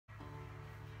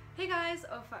Hey guys,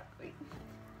 oh fuck, wait.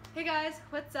 Hey guys,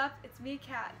 what's up? It's me,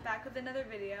 Kat, back with another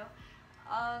video.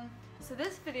 So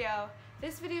this video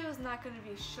is not going to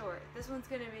be short. This one's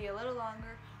going to be a little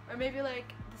longer, or maybe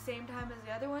like the same time as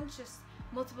the other ones, just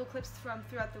multiple clips from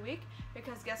throughout the week,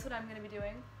 because guess what I'm going to be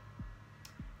doing?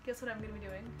 Guess what I'm going to be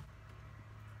doing?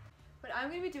 What I'm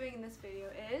going to be doing in this video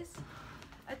is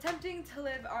attempting to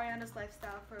live Ariana's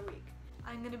lifestyle for a week.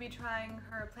 I'm going to be trying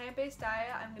her plant-based diet.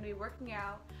 I'm going to be working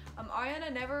out.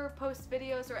 Ariana never posts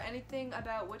videos or anything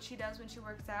about what she does when she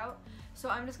works out, so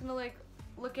I'm just going to like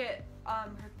look at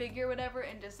her figure or whatever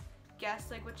and just guess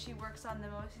like what she works on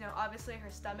the most. You know, obviously her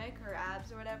stomach, her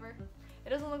abs or whatever. It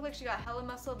doesn't look like she got hella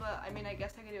muscle, but I mean, I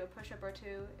guess I could do a push-up or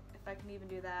two if I can even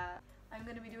do that. I'm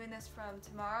going to be doing this from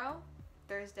tomorrow,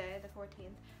 Thursday the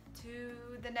 14th, to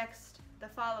the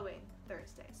following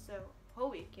Thursday, so whole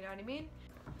week, you know what I mean?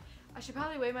 I should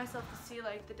probably weigh myself to see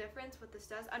like the difference, what this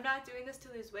does. I'm not doing this to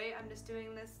lose weight, I'm just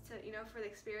doing this to, you know, for the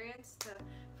experience,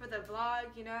 for the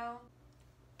vlog, you know.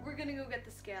 We're gonna go get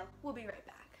the scale. We'll be right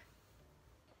back.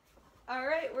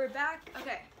 Alright, we're back.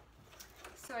 Okay,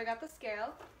 so I got the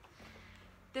scale.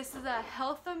 This is a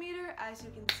healthometer, as you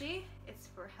can see. It's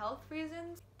for health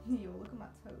reasons. Yo, look at my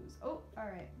toes. Oh,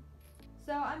 alright.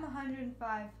 So I'm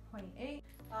 105.8.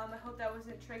 I hope that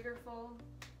wasn't triggerful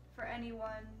for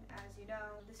anyone. As you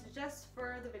know, this is just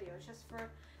for the video. It's just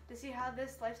to see how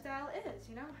this lifestyle is,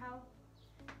 you know, how.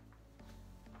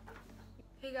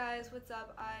 Hey guys, what's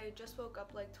up? I just woke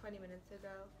up like 20 minutes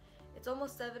ago. It's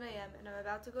almost 7 a.m. and I'm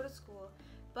about to go to school,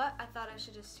 but I thought I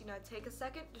should just, you know, take a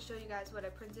second to show you guys what I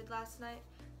printed last night.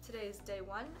 Today is day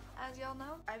 1, as y'all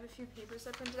know. I have a few papers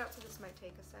I printed out, so this might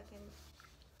take a second.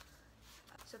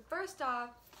 So first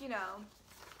off, you know,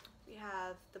 we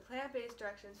have the plant-based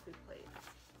directions food plate.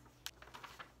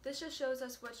 This just shows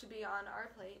us what should be on our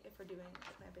plate if we're doing a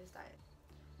plant-based diet.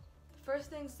 The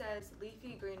first thing says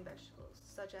leafy green vegetables,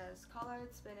 such as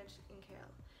collard, spinach, and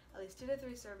kale. At least 2 to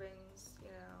 3 servings,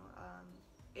 you know,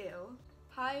 ew.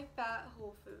 High-fat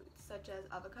whole foods, such as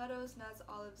avocados, nuts,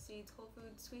 olive seeds, whole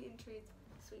foods, sweetened treats,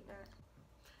 sweetener.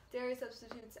 Dairy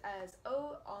substitutes as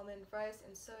oat, almond, rice,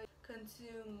 and soy.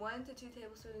 Consume 1 to 2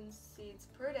 tablespoons seeds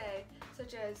per day,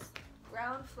 such as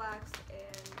ground flax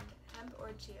and hemp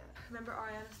or chia. Remember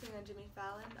Ariana's thing on Jimmy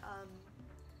Fallon?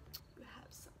 You have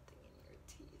something in your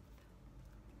teeth.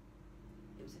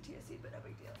 It was a chia seed, but no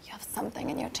big deal. You have something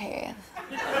in your teeth.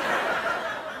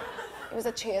 It was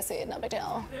a chia seed, no big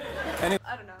deal. I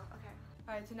don't know, okay.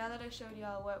 Alright, so now that I showed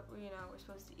y'all what we're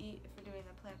supposed to eat if we're doing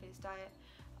a plant-based diet,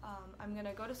 I'm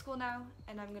gonna go to school now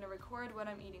and I'm gonna record what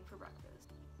I'm eating for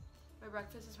breakfast. My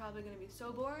breakfast is probably gonna be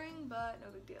so boring, but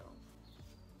no big deal.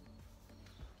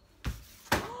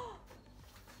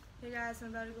 Hey guys, I'm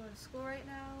about to go to school right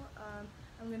now.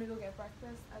 I'm gonna go get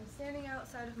breakfast. I'm standing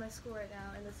outside of my school right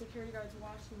now and the security guard's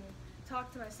watching me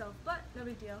talk to myself, but no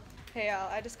big deal. Hey y'all,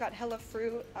 I just got hella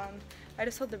fruit. I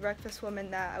just told the breakfast woman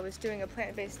that I was doing a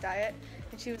plant-based diet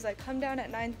and she was like, come down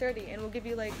at 9:30 and we'll give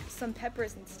you like some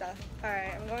peppers and stuff.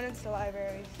 Alright, I'm going into the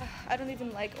library. I don't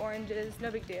even like oranges,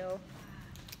 no big deal.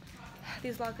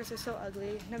 These lockers are so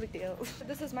ugly, no big deal.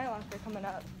 This is my locker coming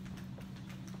up.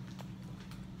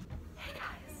 Hey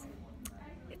guys,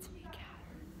 it's me, Kat,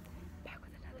 back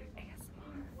with another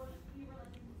ASMR.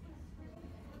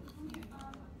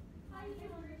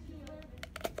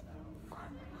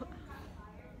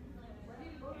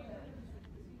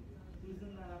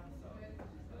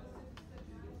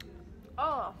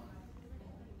 Oh.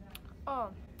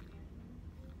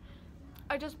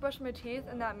 I just brushed my teeth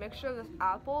and that mixture of this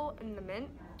apple and the mint,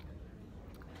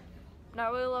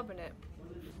 not really loving it.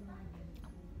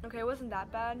 Okay, it wasn't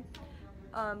that bad,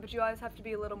 but you always have to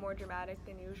be a little more dramatic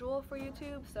than usual for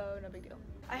YouTube, so no big deal.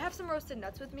 I have some roasted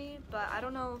nuts with me, but I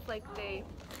don't know if like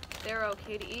they're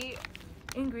okay to eat.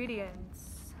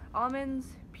 Ingredients: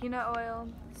 almonds, peanut oil,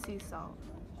 sea salt.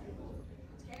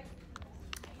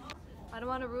 I don't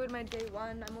want to ruin my day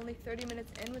 1. I'm only 30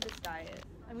 minutes in with this diet.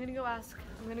 I'm gonna go ask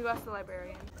the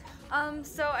librarian.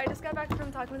 So I just got back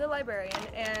from talking with the librarian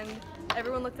and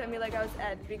everyone looked at me like I was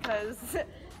Ed because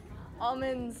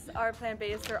almonds are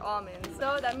plant-based or almonds.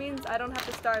 So that means I don't have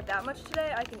to starve that much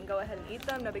today. I can go ahead and eat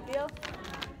them, no big deal.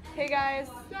 Hey guys.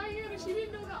 Diana, she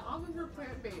didn't know that almonds were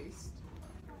plant-based.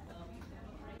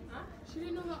 Huh? She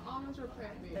didn't know that almonds were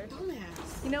plant-based.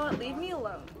 Dumbass. You know what, leave me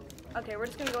alone. Okay, we're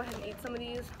just gonna go ahead and eat some of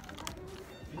these.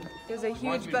 There's a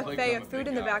huge buffet of food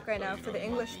in the back right now for the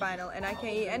English final, and I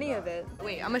can't eat any of it.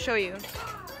 Wait, I'm gonna show you.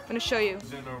 I'm gonna show you.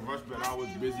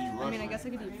 I mean, I guess I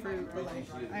could eat fruit, but like,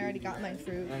 I already got my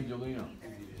fruit. Angelina.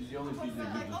 She's the only teacher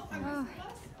that gives us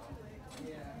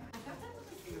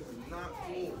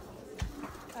food.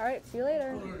 Alright, see you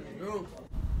later.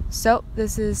 So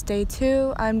this is day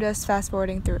 2. I'm just fast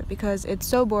forwarding through it because it's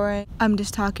so boring. I'm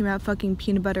just talking about fucking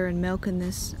peanut butter and milk in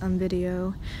this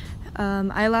video.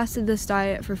 I lasted this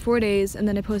diet for 4 days and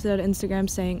then I posted on Instagram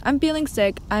saying, I'm feeling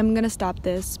sick, I'm gonna stop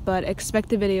this, but expect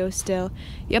the video still.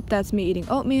 Yep, that's me eating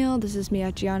oatmeal. This is me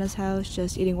at Gianna's house,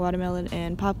 just eating watermelon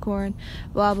and popcorn.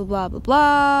 Blah, blah, blah, blah,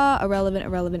 blah. Irrelevant,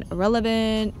 irrelevant,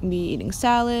 irrelevant. Me eating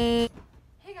salad.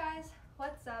 Hey guys,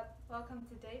 what's up? Welcome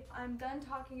to day. I'm done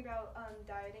talking about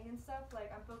dieting and stuff.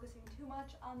 Like, I'm focusing too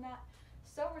much on that.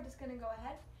 So we're just gonna go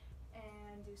ahead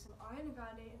and do some Ariana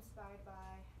Grande inspired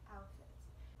by outfits.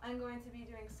 I'm going to be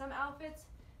doing some outfits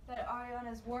that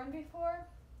Ariana's worn before.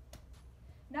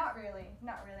 Not really.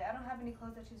 I don't have any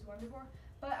clothes that she's worn before,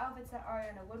 but outfits that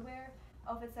Ariana would wear,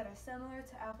 outfits that are similar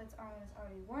to outfits Ariana's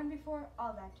already worn before,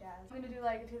 all that jazz. I'm gonna do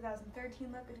like a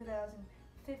 2013 look, a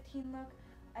 2015 look,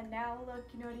 a now look,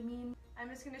 you know what I mean? I'm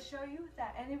just gonna show you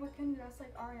that anyone can dress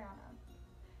like Ariana.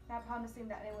 Not promising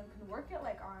that anyone can work it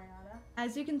like Ariana.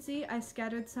 As you can see, I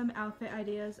scattered some outfit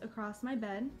ideas across my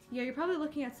bed. Yeah, you're probably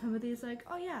looking at some of these like,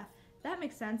 oh yeah, that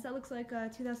makes sense. That looks like a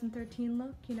 2013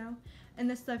 look, you know? And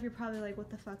this stuff you're probably like, what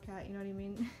the fuck, Kat, you know what I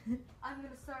mean? I'm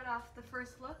gonna start off the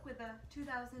first look with a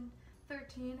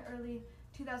 2013, early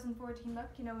 2014 look,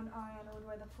 you know, when Ariana would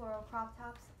wear the floral crop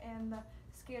tops and the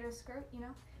skater skirt, you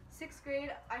know? 6th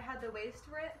grade, I had the waist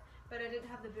for it, but I didn't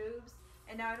have the boobs.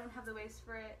 And now I don't have the waist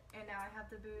for it, and now I have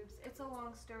the boobs. It's a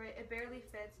long story, it barely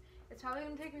fits. It's probably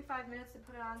gonna take me 5 minutes to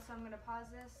put it on, so I'm gonna pause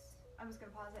this. I'm just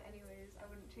gonna pause it anyways. I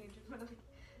wouldn't change it in front of the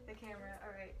camera.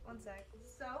 All right, 1 sec.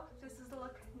 So this is the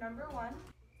look number 1.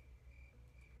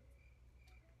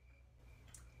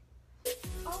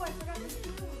 Oh, I forgot the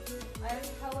shoes. I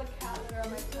have hella cat litter on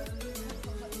my toes.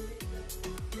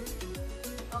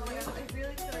 Oh my god, I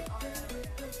really feel like Ariana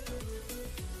right now.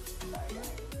 Sorry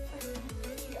guys.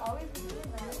 She always is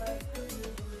doing that, like,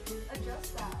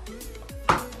 adjust that.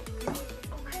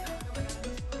 Oh my god,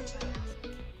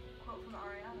 quote from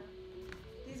Ariana.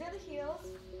 These are the heels.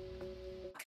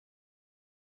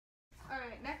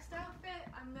 Alright, next outfit,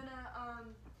 I'm gonna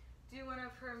do one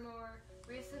of her more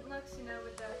recent looks, you know,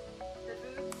 with the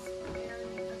boots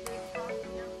and a big top, you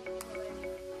know. So, like,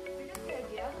 you get the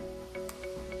idea.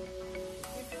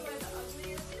 You can wear the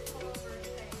ugliest pullover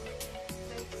thing,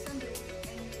 like somebody,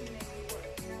 and you can make it work,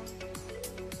 you know.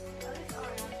 At least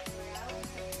Ariana can wear out.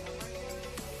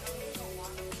 I don't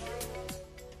want to wear it.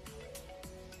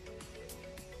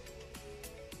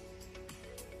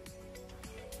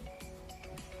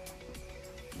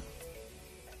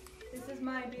 This is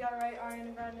my Be Alright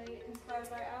Ariana Grande inspired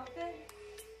by outfit.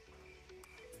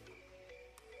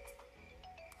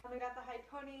 I got the high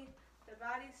pony, the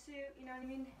bodysuit, you know what I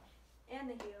mean? And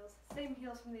the heels. Same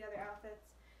heels from the other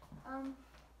outfits.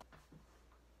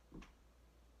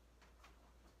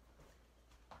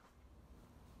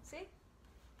 See?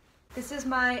 This is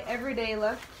my everyday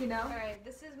look, you know? Alright,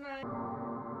 this is my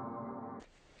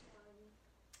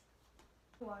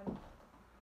one.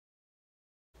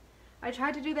 I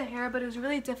tried to do the hair, but it was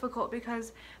really difficult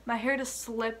because my hair just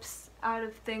slips out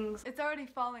of things. It's already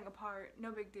falling apart,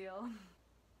 no big deal.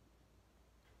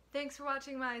 Thanks for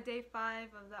watching my day 5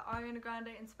 of the Ariana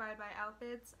Grande inspired by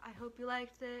outfits. I hope you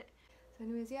liked it. So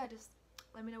anyways, yeah, just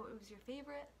let me know what was your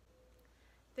favorite.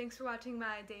 Thanks for watching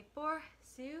my day 4.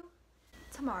 See you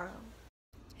tomorrow.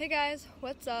 Hey guys,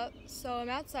 what's up? So I'm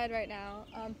outside right now.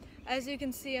 As you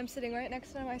can see, I'm sitting right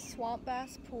next to my swamp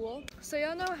bass pool. So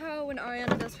y'all know how when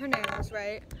Ariana does her nails,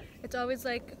 right? It's always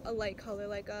like a light color,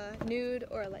 like a nude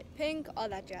or a light pink, all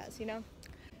that jazz, you know?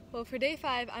 Well, for day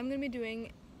 5, I'm gonna be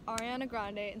doing Ariana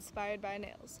Grande inspired by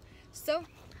nails. So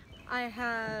I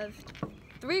have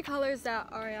 3 colors that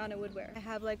Ariana would wear. I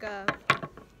have like a,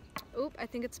 oop, I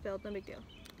think it's spilled, no big deal.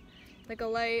 Like a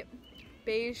light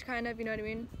beige kind of, you know what I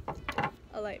mean?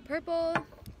 A light purple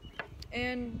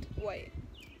and white.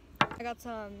 I got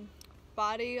some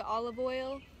body olive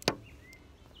oil,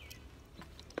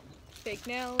 fake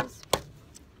nails,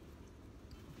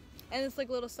 and this like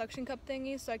little suction cup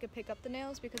thingy so I could pick up the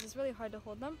nails because it's really hard to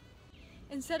hold them.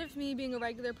 Instead of me being a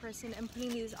regular person and putting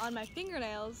these on my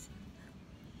fingernails,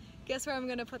 guess where I'm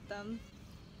gonna put them?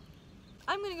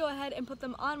 I'm gonna go ahead and put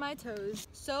them on my toes.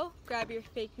 So grab your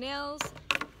fake nails,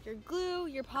 your glue,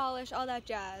 your polish, all that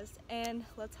jazz, and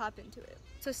let's hop into it.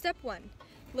 So step 1,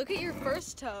 look at your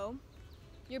first toe,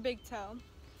 your big toe,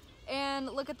 and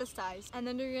look at the size. And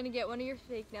then you're gonna get one of your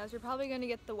fake nails. You're probably gonna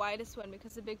get the widest one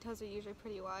because the big toes are usually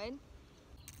pretty wide.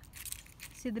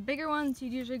 See, the bigger ones,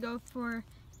 you'd usually go for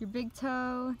your big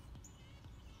toe.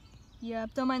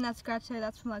 Yep, don't mind that scratch there,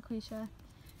 that's from LaQuisha.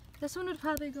 This one would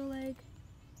probably go like,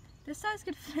 this size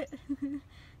could fit,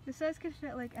 this size could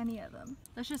fit like any of them.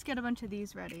 Let's just get a bunch of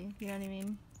these ready, you know what I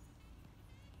mean?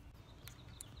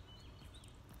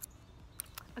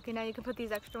 Okay, now you can put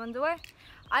these extra ones away.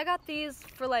 I got these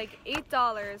for like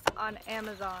 $8 on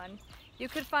Amazon. You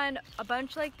could find a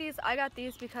bunch like these. I got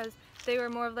these because they were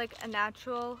more of like a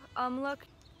natural look.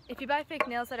 If you buy fake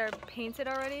nails that are painted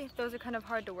already, those are kind of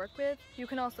hard to work with. You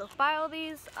can also file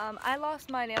these. I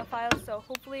lost my nail files, so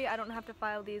hopefully I don't have to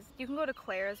file these. You can go to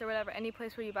Claire's or whatever, any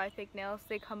place where you buy fake nails,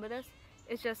 they come with this.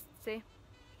 It's just, see?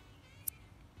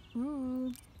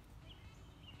 Ooh.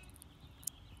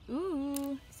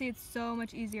 Ooh. See, it's so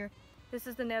much easier. This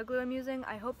is the nail glue I'm using.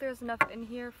 I hope there's enough in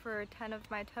here for 10 of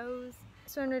my toes.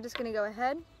 So we're just gonna go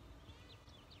ahead,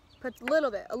 put a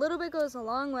little bit. A little bit goes a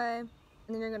long way, and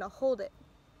then you're gonna hold it.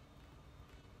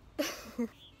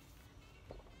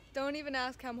 Don't even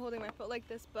ask how I'm holding my foot like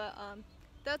this, but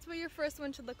that's what your first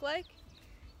one should look like.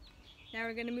 Now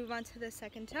we're gonna move on to the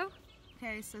second toe.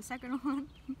 Okay, so second one,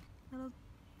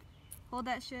 hold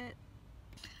that shit.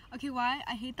 Okay, why?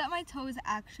 I hate that my toes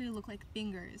actually look like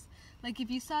fingers. Like if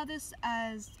you saw this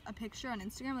as a picture on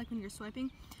Instagram, like when you're swiping,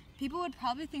 people would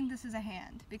probably think this is a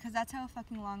hand because that's how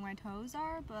fucking long my toes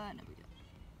are, but no big deal.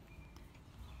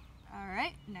 All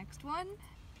right, next one.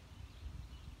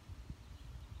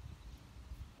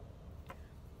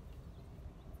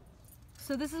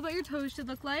 So this is what your toes should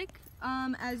look like.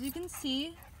 As you can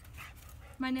see,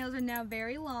 my nails are now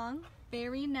very long,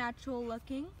 very natural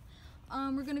looking.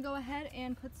 We're gonna go ahead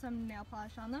and put some nail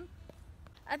polish on them.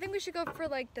 I think we should go for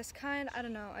like this kind. I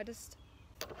don't know,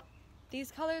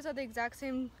 these colors are the exact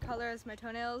same color as my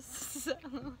toenails.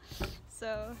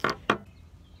 So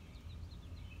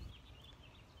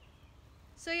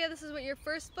yeah, this is what your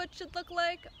first foot should look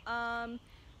like.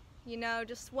 You know,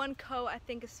 just one coat I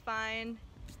think is fine.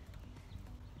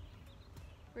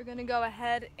 We're gonna go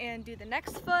ahead and do the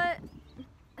next foot.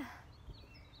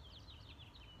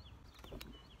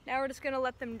 Now we're just gonna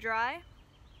let them dry.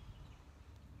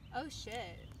 Oh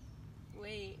shit.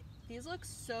 Wait, these look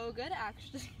so good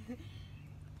actually.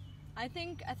 I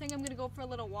think I'm gonna go for a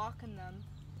little walk in them.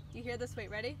 You hear this? Wait,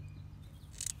 ready?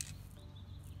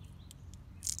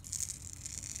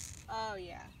 Oh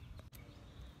yeah.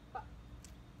 It's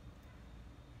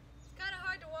kinda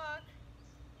hard to walk.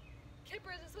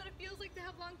 Kipper, is this what it feels like to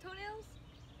have long toenails?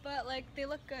 But like, they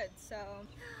look good, so.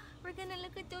 We're gonna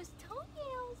look at those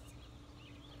toenails.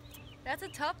 That's a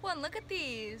tough one, look at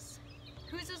these.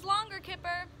 Whose is longer,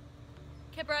 Kipper?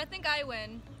 Kipper, I think I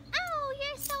win. Oh,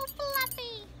 you're so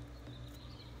fluffy.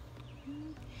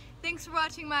 Thanks for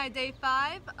watching my day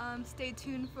 5. Stay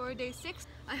tuned for day 6.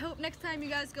 I hope next time you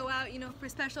guys go out, you know, for a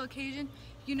special occasion,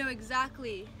 you know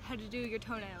exactly how to do your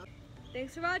toenails.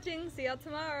 Thanks for watching, see y'all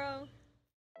tomorrow.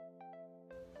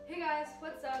 Hey guys,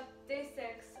 what's up? Day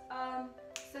 6.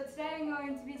 So today I'm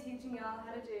going to be teaching y'all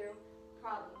how to do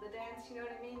Problem, the dance, you know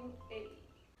what I mean? 80.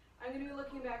 I'm going to be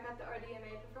looking back at the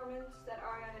RDMA performance that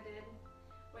Ariana did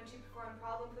when she performed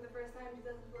Problem for the first time in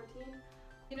 2014.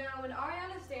 You know, when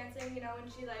Ariana's dancing, you know, when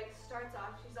she like starts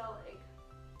off, she's all like,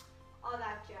 all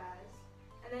that jazz.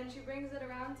 And then she brings it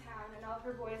around town and all of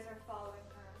her boys are following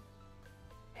her.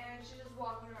 And she's just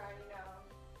walking around, you know,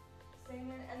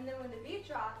 singing. And then when the beat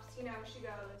drops, you know, she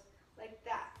goes like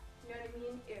that. You know what I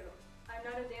mean? Ew. I'm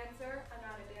not a dancer, I'm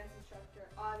not a dance instructor,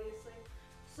 obviously.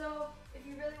 So, if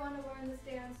you really want to learn this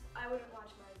dance, I wouldn't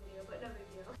watch my video, but no big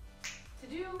deal. To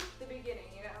do the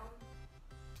beginning, you know,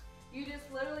 you just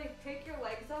literally pick your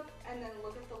legs up and then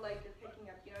look at the leg you're picking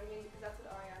up, you know what I mean? Because that's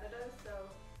what Ariana does, so,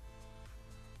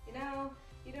 you know,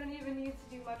 you don't even need to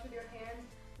do much with your hands.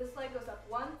 This leg goes up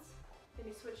once, then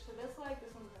you switch to this leg,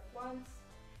 this one goes up once,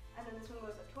 and then this one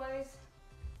goes up twice,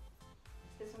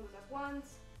 this one goes up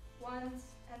once,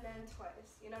 and then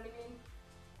twice, you know what I mean?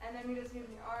 And then you're just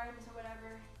moving your arms or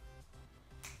whatever.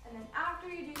 And then after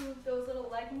you do those little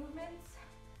leg movements,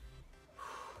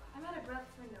 I'm out of breath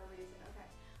for no reason, okay.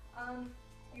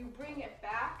 You bring it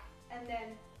back and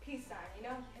then peace sign, you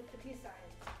know? Hit the peace sign,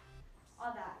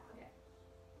 all that, okay.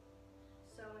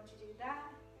 So once you do that,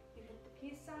 you hit the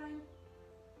peace sign,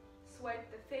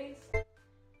 swipe the face.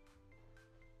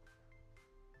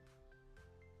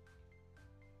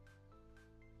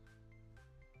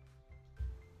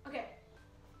 Okay,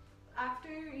 after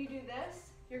you do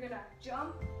this, you're gonna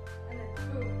jump and then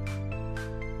boom.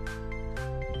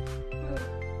 Boom.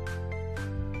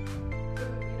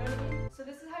 Boom, you know what I mean? So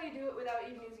this is how you do it without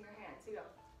even using your hands. You go.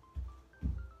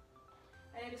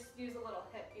 And you just use a little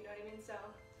hip, you know what I mean? So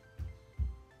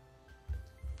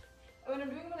when I'm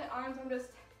doing it with my arms, I'm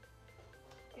just,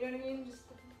 you know what I mean? Just,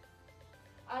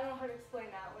 I don't know how to explain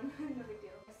that one. No big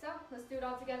deal. So let's do it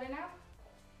all together now.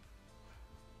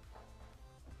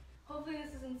 Hopefully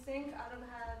this is in sync. I don't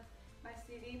have my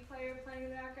CD player playing in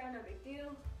the background, no big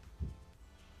deal.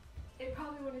 It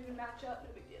probably wouldn't even match up,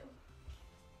 no big deal.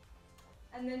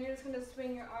 And then you're just gonna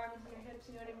swing your arms and your hips,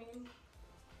 you know what I mean?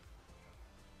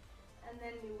 And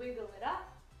then you wiggle it up,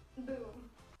 boom.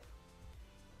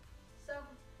 So,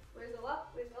 wiggle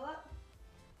up, wiggle up.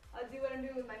 I'll do what I'm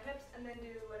doing with my hips and then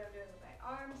do what I'm doing with my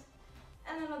arms.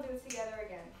 And then I'll do it together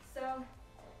again. So,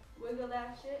 wiggle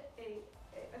that shit. Okay.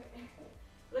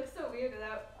 Looks so weird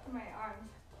without my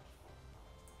arms.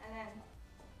 And then,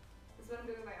 this is what I'm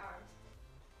doing with my arms.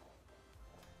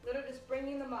 Literally just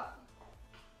bringing them up.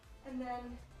 And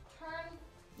then turn,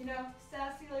 you know,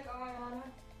 sassy like Ariana.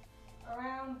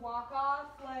 Around, walk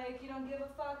off like you don't give a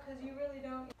fuck because you really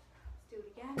don't. Let's do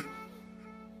it again.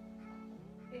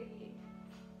 Hey,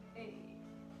 hey.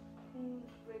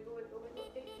 Wiggle, wiggle, wiggle,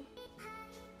 hey.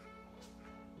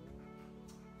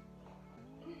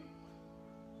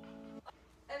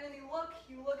 And then you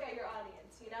look at your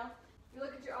audience, you know? You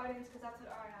look at your audience because that's what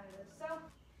Ariana does. So,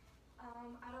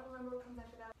 I don't remember what comes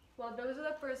after that. Well, those are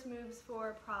the first moves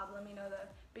for Problem, you know, the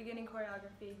beginning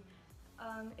choreography.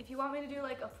 If you want me to do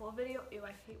like a full video, ew,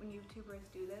 I hate when YouTubers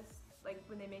do this, like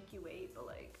when they make you wait, but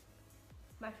like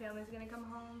my family's gonna come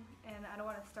home and I don't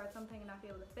want to start something and not be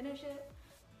able to finish it.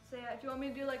 So yeah, if you want me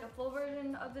to do like a full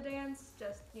version of the dance,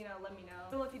 just, you know, let me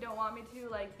know. If you don't want me to,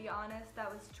 like, be honest,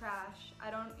 that was trash.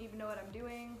 I don't even know what I'm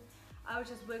doing. I was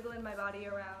just wiggling my body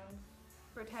around,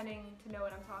 pretending to know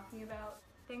what I'm talking about.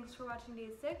 Thanks for watching day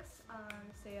 6.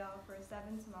 See y'all for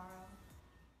 7 tomorrow.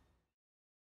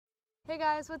 Hey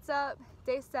guys, what's up?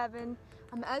 Day 7.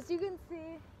 As you can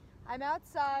see, I'm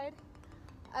outside.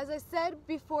 As I said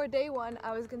before day 1,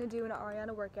 I was gonna do an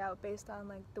Ariana workout based on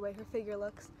like the way her figure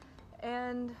looks.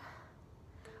 And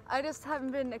I just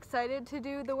haven't been excited to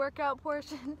do the workout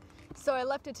portion, so I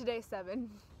left it to day 7.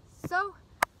 So,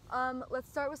 let's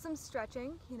start with some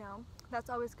stretching, you know, that's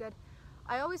always good.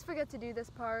 I always forget to do this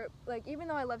part, like even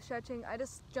though I love stretching, I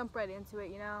just jump right into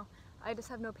it, you know. I just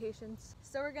have no patience.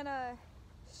 So we're gonna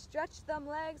stretch them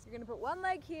legs. You're gonna put one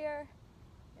leg here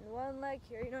and one leg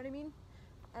here, you know what I mean?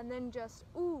 And then just,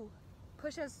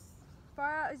 push as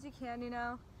far out as you can, you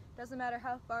know. Doesn't matter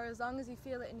how far, as long as you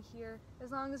feel it in here.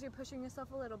 As long as you're pushing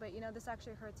yourself a little bit, you know, this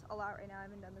actually hurts a lot right now. I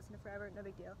haven't done this in forever, no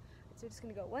big deal. So you're just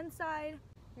gonna go one side.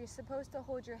 You're supposed to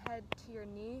hold your head to your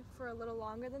knee for a little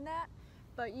longer than that,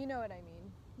 but you know what I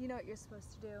mean. You know what you're supposed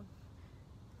to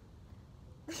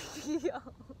do. Yo.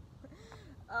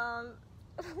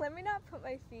 Let me not put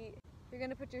my feet. You're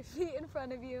gonna put your feet in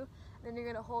front of you, then you're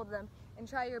gonna hold them and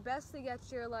try your best to get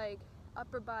your like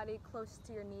upper body close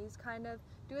to your knees, kind of.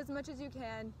 Do as much as you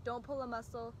can. Don't pull a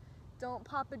muscle. Don't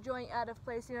pop a joint out of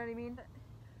place, you know what I mean?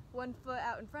 One foot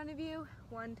out in front of you,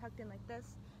 one tucked in like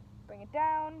this. Bring it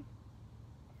down.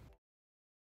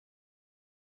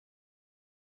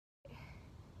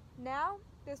 Now,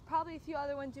 there's probably a few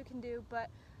other ones you can do, but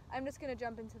I'm just gonna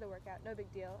jump into the workout, no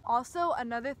big deal. Also,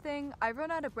 another thing, I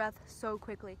run out of breath so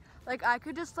quickly. Like, I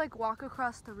could just like walk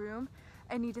across the room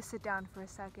and need to sit down for a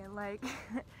second. Like,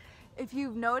 if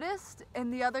you've noticed in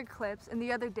the other clips, in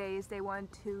the other days, day 1,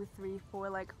 2, 3, 4,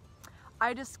 like,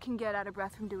 I just can get out of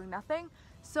breath from doing nothing.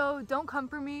 So don't come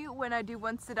for me when I do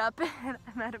one sit up and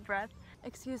I'm out of breath.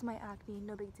 Excuse my acne,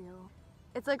 no big deal.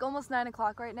 It's like almost 9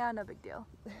 o'clock right now, no big deal.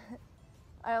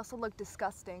 I also look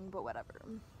disgusting, but whatever.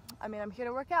 I mean, I'm here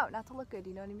to work out, not to look good,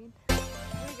 you know what I mean?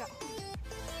 Here we go.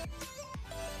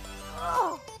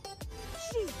 Oh,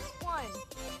 jeez, 1.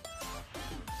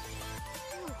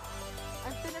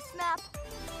 I'm finna snap.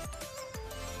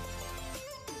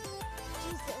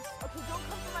 Jesus. Okay, don't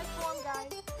come for my form,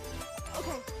 guys.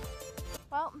 Okay.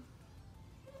 Well,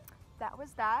 that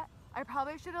was that. I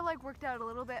probably should have like worked out a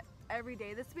little bit every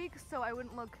day this week so I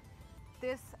wouldn't look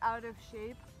this out of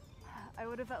shape. I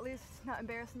would have at least not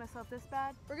embarrassed myself this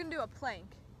bad. We're gonna do a plank.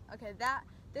 Okay,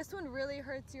 this one really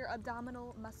hurts your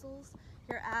abdominal muscles,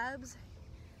 your abs.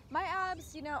 My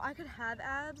abs, you know, I could have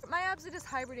abs. My abs are just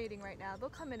hibernating right now. They'll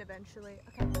come in eventually.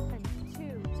 Okay, 1,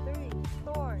 2,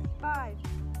 3, 4, 5,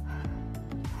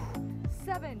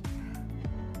 7,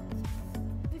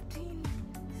 15,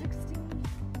 16,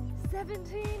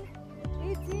 17,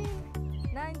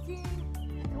 18, 19,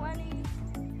 20,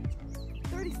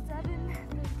 37,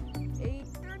 38,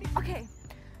 30. Okay,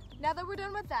 now that we're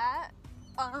done with that,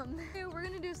 we're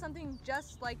gonna do something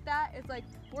just like that. It's like,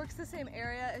 works the same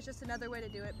area, it's just another way to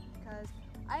do it because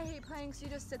I hate planks, you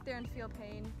just sit there and feel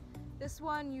pain. This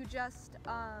one, you just,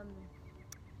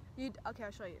 okay,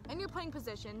 I'll show you. In your plank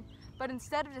position, but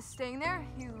instead of just staying there,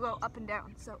 you go up and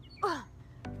down, so.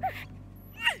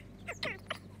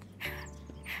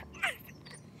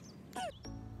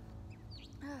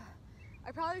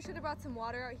 I probably should have brought some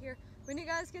water out here. When you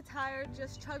guys get tired,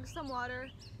 just chug some water.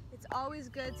 It's always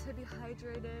good to be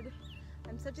hydrated.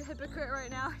 I'm such a hypocrite right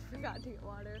now. I forgot to get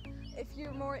water. If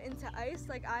you're more into ice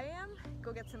like I am,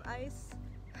 go get some ice.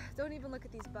 Don't even look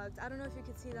at these bugs. I don't know if you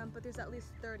can see them, but there's at least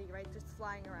 30, right? Just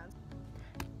flying around.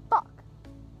 Fuck.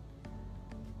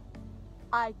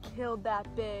 I killed that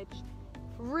bitch.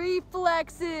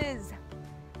 Reflexes.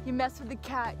 You mess with the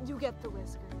cat, you get the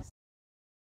whiskers.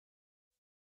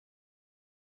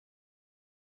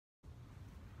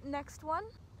 Next one.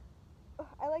 Oh,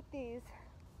 I like these,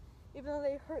 even though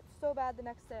they hurt so bad the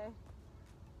next day.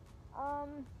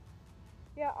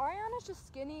 Yeah, Ariana's just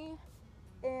skinny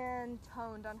and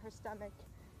toned on her stomach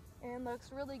and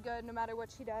looks really good no matter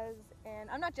what she does. And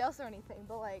I'm not jealous or anything,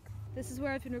 but like, this is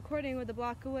where I've been recording with a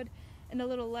block of wood and a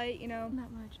little light, you know.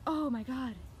 Not much. Oh my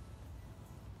God.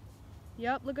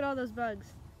 Yep, look at all those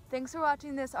bugs. Thanks for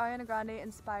watching this Ariana Grande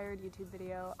inspired YouTube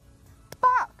video.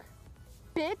 Fuck!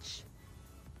 Bitch!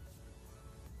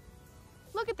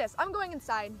 Look at this, I'm going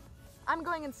inside. I'm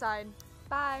going inside.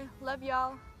 Bye, love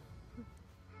y'all.